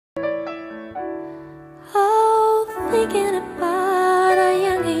thinking about our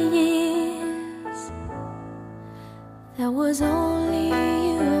younger years. That was only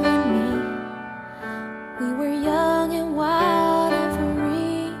you and me. We were young and wild and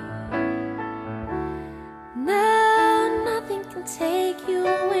free. Now nothing can take you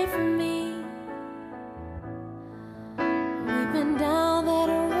away from me. We've been down that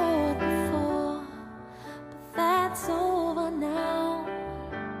road before, but that's over now.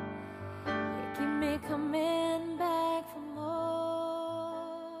 You keep me coming